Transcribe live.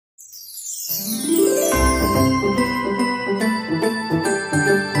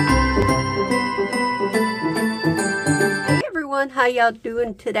everyone, how y'all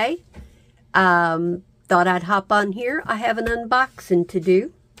doing today? Thought I'd hop on here. I have an unboxing to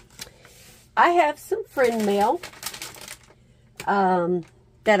do. I have some friend mail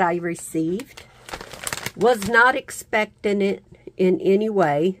that I received. Was not expecting it in any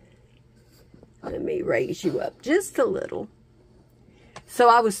way. Let me raise you up just a little. So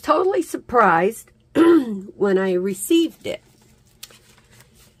I was totally surprised when I received it.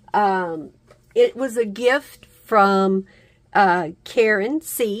 It was a gift from Karyn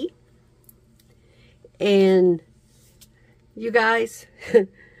C. And you guys,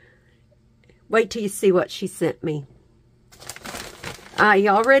 wait till you see what she sent me. I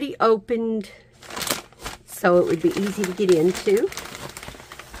already opened, so it would be easy to get into.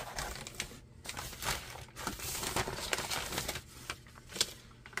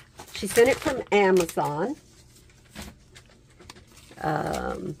 She sent it from Amazon.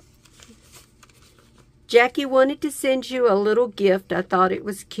 Jackie wanted to send you a little gift. I thought it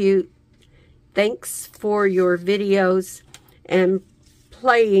was cute. Thanks for your videos and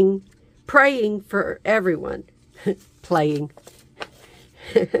praying for everyone.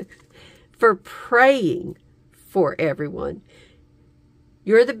 For praying for everyone.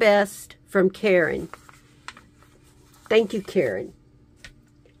 You're the best, from Karyn. Thank you, Karyn.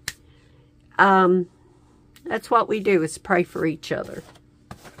 That's what we do, is pray for each other.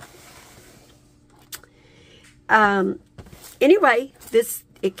 Anyway,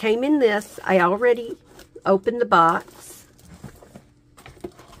 it came in this. I already opened the box.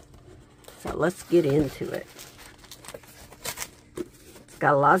 So let's get into it. It's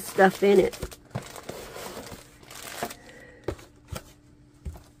got a lot of stuff in it.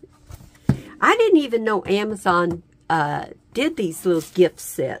 I didn't even know Amazon did these little gift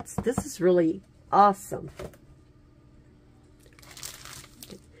sets. This is really awesome.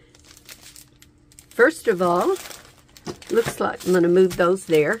 First of all, looks like, I'm going to move those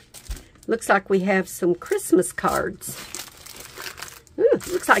there. Looks like we have some Christmas cards. Ooh,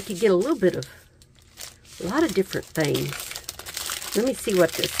 looks like you get a little bit of, a lot of different things. Let me see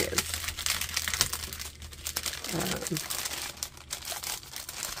what this is.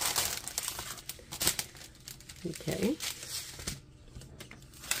 Okay.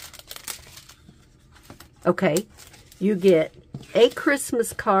 Okay, you get a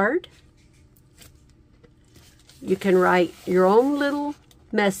Christmas card. You can write your own little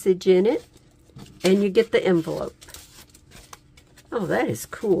message in it, and you get the envelope. Oh, that is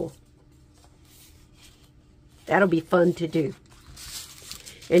cool. That'll be fun to do.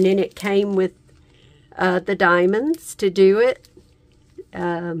 And then it came with the diamonds to do it.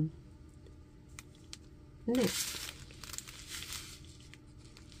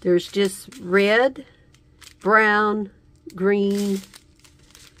 There's just red, brown, green,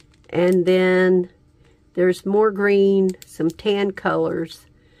 and then there's more green, some tan colors.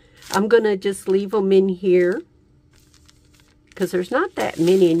 I'm going to just leave them in here because there's not that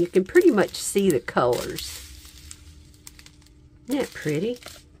many, and you can pretty much see the colors. Isn't that pretty?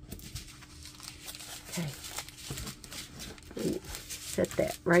 Okay. Let me set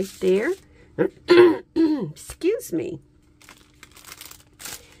that right there. Excuse me.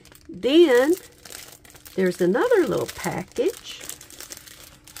 Then there's another little package.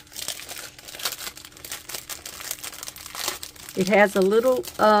 It has a little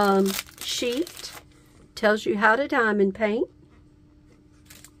sheet. Tells you how to diamond paint.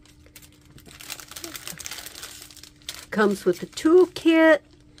 Comes with a toolkit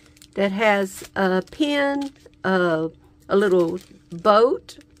that has a pen, a little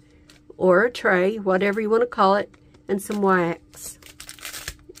boat or a tray, whatever you want to call it, and some wax.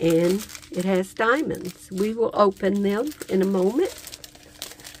 And it has diamonds. We will open them in a moment.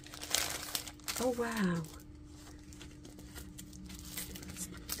 Oh, wow.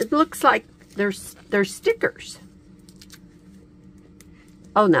 It looks like they're stickers.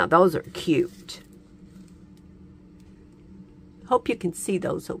 Oh, now those are cute. Hope you can see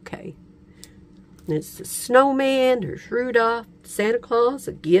those okay. And it's the snowman. There's Rudolph, Santa Claus,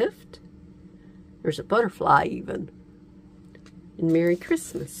 a gift. There's a butterfly even. And Merry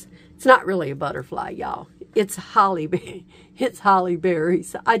Christmas. It's not really a butterfly, y'all. It's holly. It's holly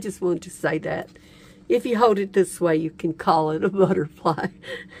berries. I just wanted to say that. If you hold it this way, you can call it a butterfly.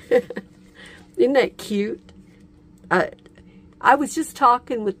 Isn't that cute? I was just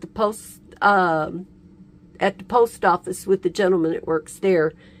talking with the at the post office with the gentleman that works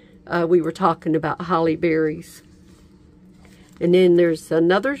there. We were talking about holly berries. And then there's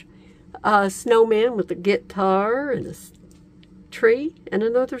another snowman with a guitar and a tree and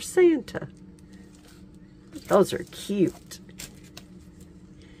another Santa. Those are cute.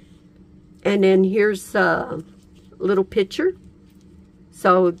 And then here's a little picture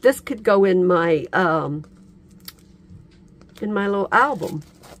So this could go in my little album.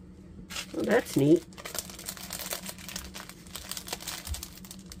 Well, that's neat.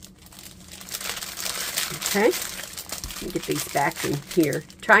 Okay, let me get these back in here.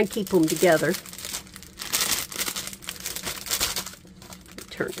 Try and keep them together.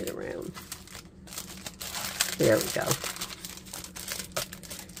 Turn it around. There we go.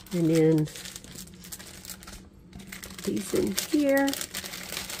 And then these in here.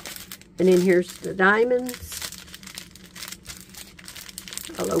 And then here's the diamonds.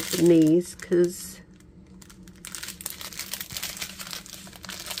 I'll open these because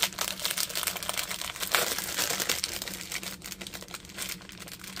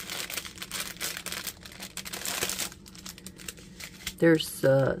there's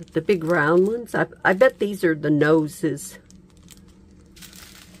the big round ones. I bet these are the noses.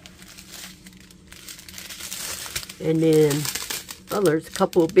 And then, oh, there's a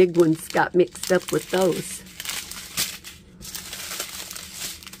couple of big ones got mixed up with those.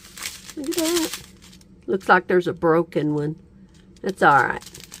 Look at that. Looks like there's a broken one. That's all right.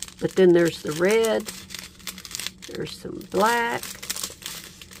 But then there's the red. There's some black.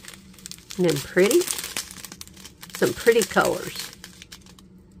 And then pretty. Some pretty colors.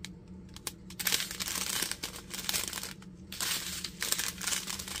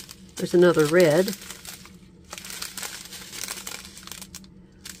 There's another red.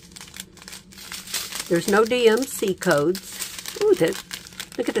 There's no DMC codes. Ooh,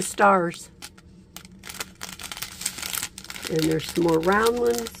 look at the stars. And there's some more round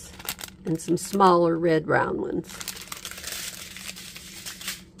ones and some smaller red round ones.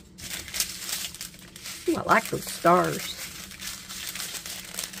 Ooh, I like those stars.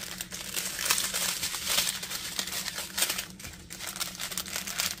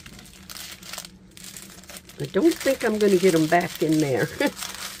 I don't think I'm going to get them back in there.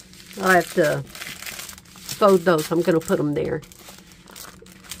 I'll have to fold those. I'm going to put them there.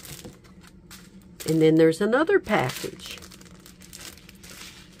 And then there's another package.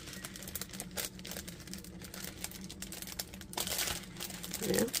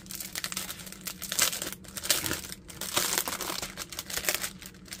 Yeah.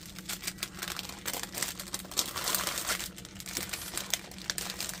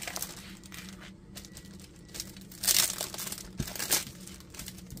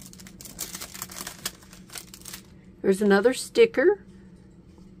 There's another sticker.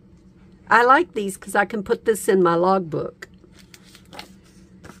 I like these because I can put this in my logbook.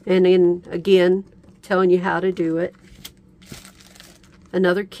 And then, again, telling you how to do it.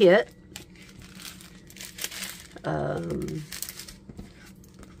 Another kit. And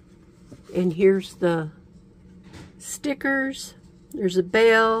here's the stickers. There's a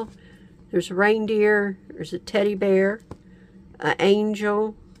bell. There's a reindeer. There's a teddy bear. An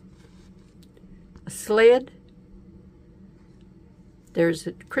angel. A sled. There's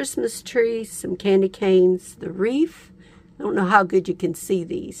a Christmas tree, some candy canes, the wreath. I don't know how good you can see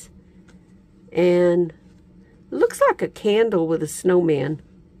these. And it looks like a candle with a snowman.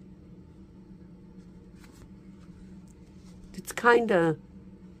 It's kind of,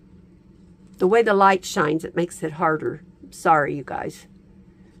 the way the light shines, it makes it harder. Sorry, you guys,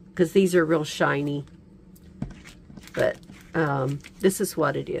 because these are real shiny. But this is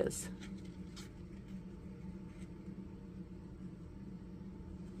what it is.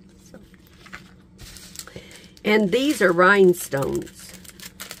 And these are rhinestones.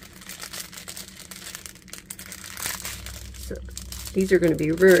 So these are going to be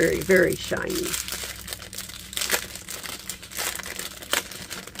very, very shiny.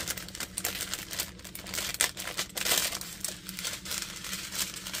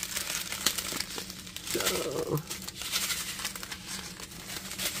 So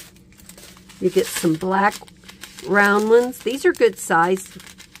you get some black round ones. These are good size.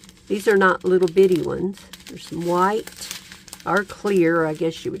 These are not little bitty ones. There's some white, or clear, I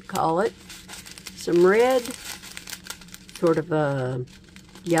guess you would call it. Some red, sort of a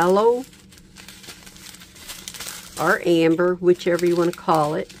yellow, or amber, whichever you want to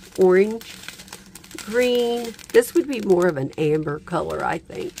call it. Orange, green. This would be more of an amber color, I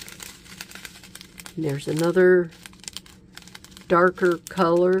think. And there's another darker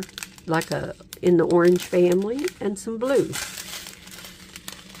color, like in the orange family, and some blue.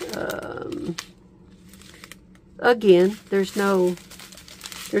 Again, there's no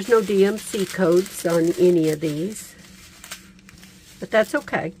DMC codes on any of these, but that's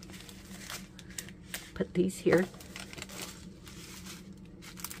okay. Put these here.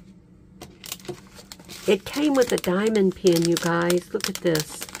 It came with a diamond pin, you guys. Look at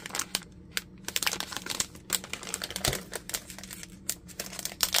this.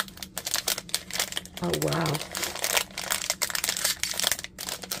 Oh, wow.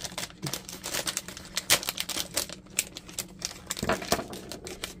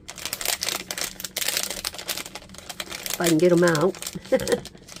 If I can get them out.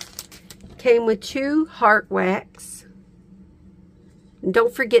 Came with 2 heart wax. And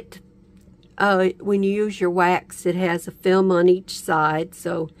don't forget, when you use your wax, it has a film on each side,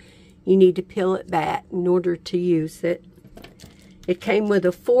 so you need to peel it back in order to use it. It came with a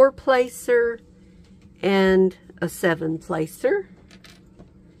 4-placer and a 7-placer.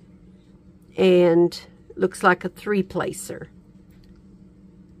 And looks like a 3-placer.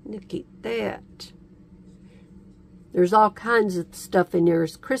 Look at that. There's all kinds of stuff in there.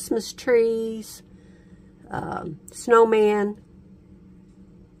 There's Christmas trees, snowman.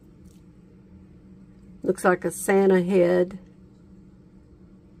 Looks like a Santa head.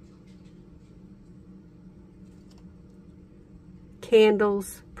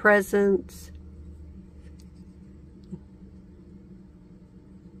 Candles, presents.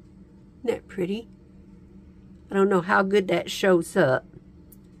 Isn't that pretty? I don't know how good that shows up.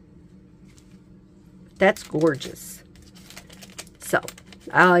 That's gorgeous. So,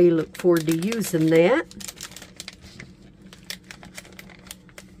 I look forward to using that.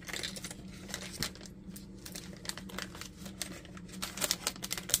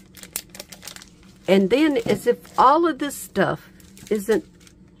 And then, as if all of this stuff isn't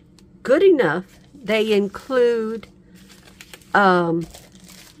good enough, they include diamond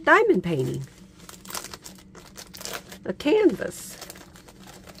painting. A canvas.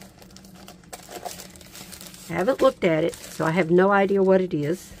 I haven't looked at it, so I have no idea what it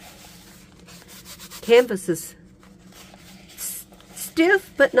is. Canvas is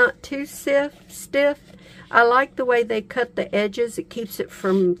stiff, but not too stiff. I like the way they cut the edges. It keeps it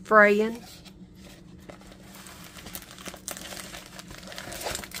from fraying.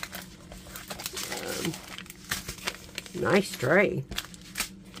 Nice tray.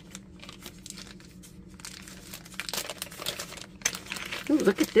 Ooh,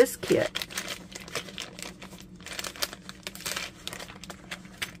 look at this kit.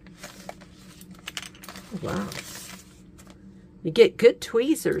 Wow. You get good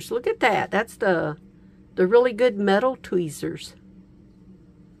tweezers. Look at that. That's the really good metal tweezers.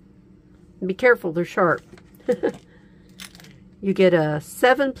 Be careful, they're sharp. You get a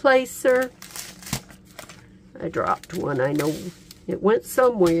 7-placer. I dropped one. I know it went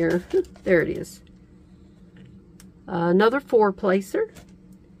somewhere. There it is. Another 4-placer.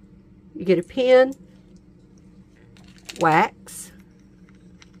 You get a pen, wax.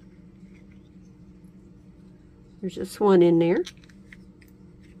 There's just one in there.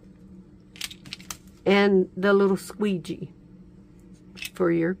 And the little squeegee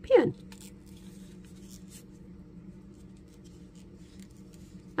for your pen.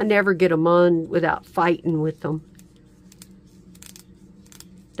 I never get them on without fighting with them.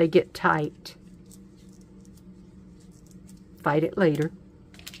 They get tight. Fight it later.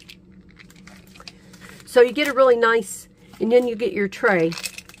 So you get a really nice, and then you get your tray.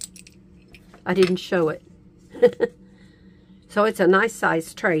 I didn't show it. So it's a nice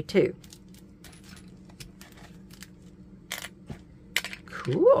size tray too.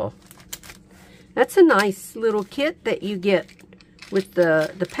 Cool. That's a nice little kit that you get with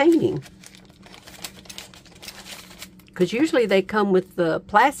the painting. Because usually they come with the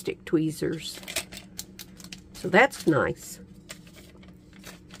plastic tweezers. So that's nice.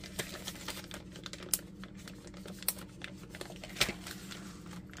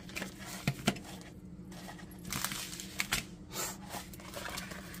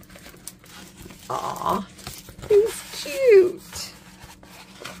 Aw, he's cute.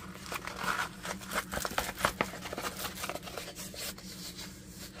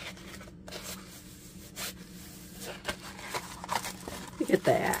 Look at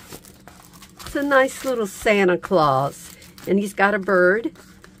that. It's a nice little Santa Claus. And he's got a bird.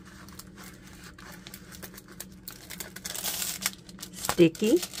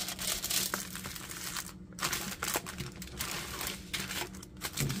 Sticky.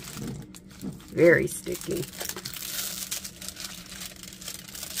 Very sticky.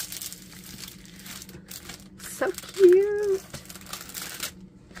 So cute.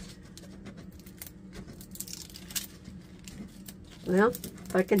 Well,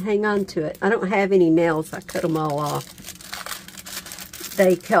 if I can hang on to it. I don't have any nails. I cut them all off.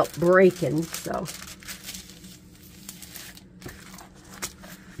 They kept breaking, so.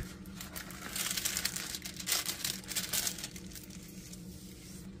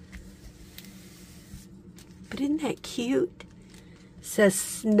 But isn't that cute? It says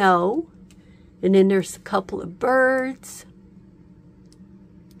snow. And then there's a couple of birds.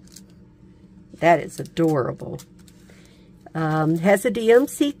 That is adorable. Has the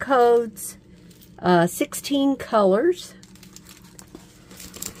DMC codes, 16 colors.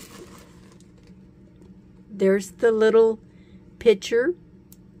 There's the little picture.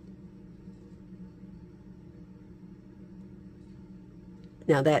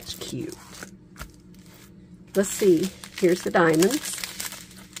 Now that's cute. Let's see. Here's the diamonds.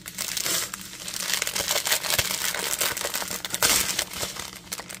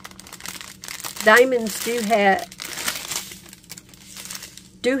 Diamonds do have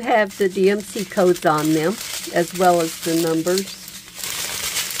the DMC codes on them, as well as the numbers.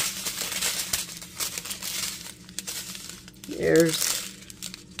 There's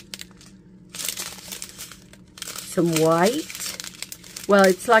some white. Well,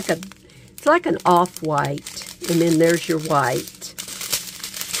 it's like an off-white, and then there's your white.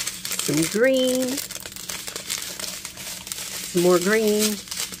 Some green. Some more green.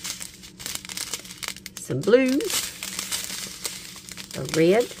 Some blues. A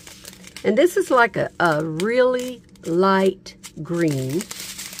red. And this is like a really light green.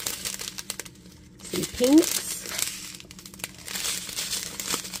 Some pinks.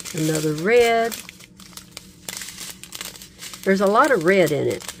 Another red. There's a lot of red in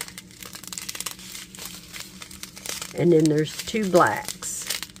it. And then there's two blacks,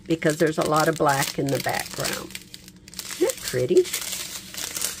 because there's a lot of black in the background. Isn't that pretty?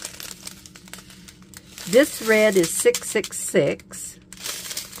 This red is 666.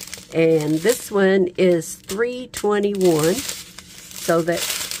 And this one is 321. So that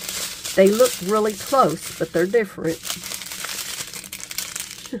they look really close, but they're different.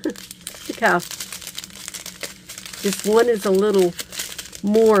 Look how this one is a little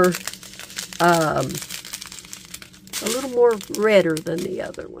more redder than the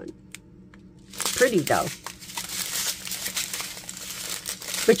other one. Pretty though.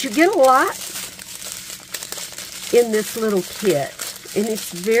 But you get a lot in this little kit, and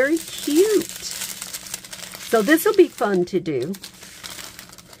it's very cute. So this will be fun to do.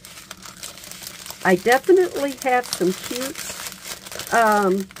 I definitely have some cute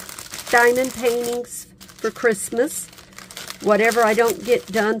diamond paintings for Christmas. Whatever I don't get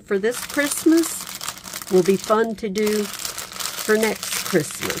done for this Christmas will be fun to do for next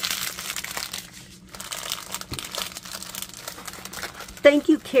Christmas. Thank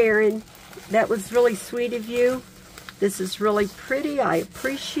you, Karyn. That was really sweet of you. This is really pretty. I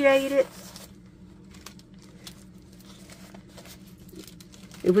appreciate it.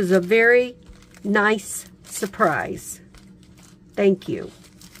 It was a very nice surprise. Thank you.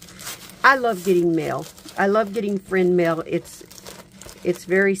 I love getting mail. I love getting friend mail. It's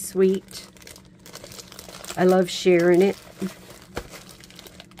very sweet. I love sharing it.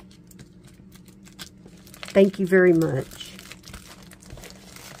 Thank you very much.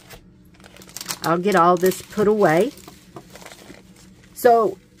 I'll get all this put away.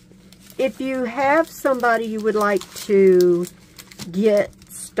 So, if you have somebody you would like to get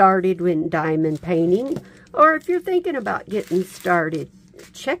started in diamond painting, or if you're thinking about getting started,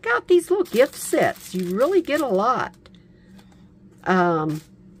 check out these little gift sets. You really get a lot.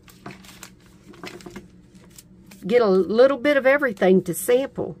 Get a little bit of everything to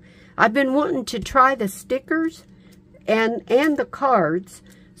sample. I've been wanting to try the stickers and the cards,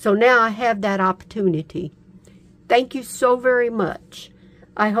 so now I have that opportunity. Thank you so very much.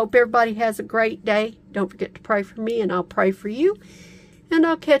 I hope everybody has a great day. Don't forget to pray for me, and I'll pray for you. And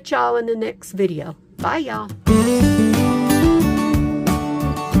I'll catch y'all in the next video. Bye, y'all.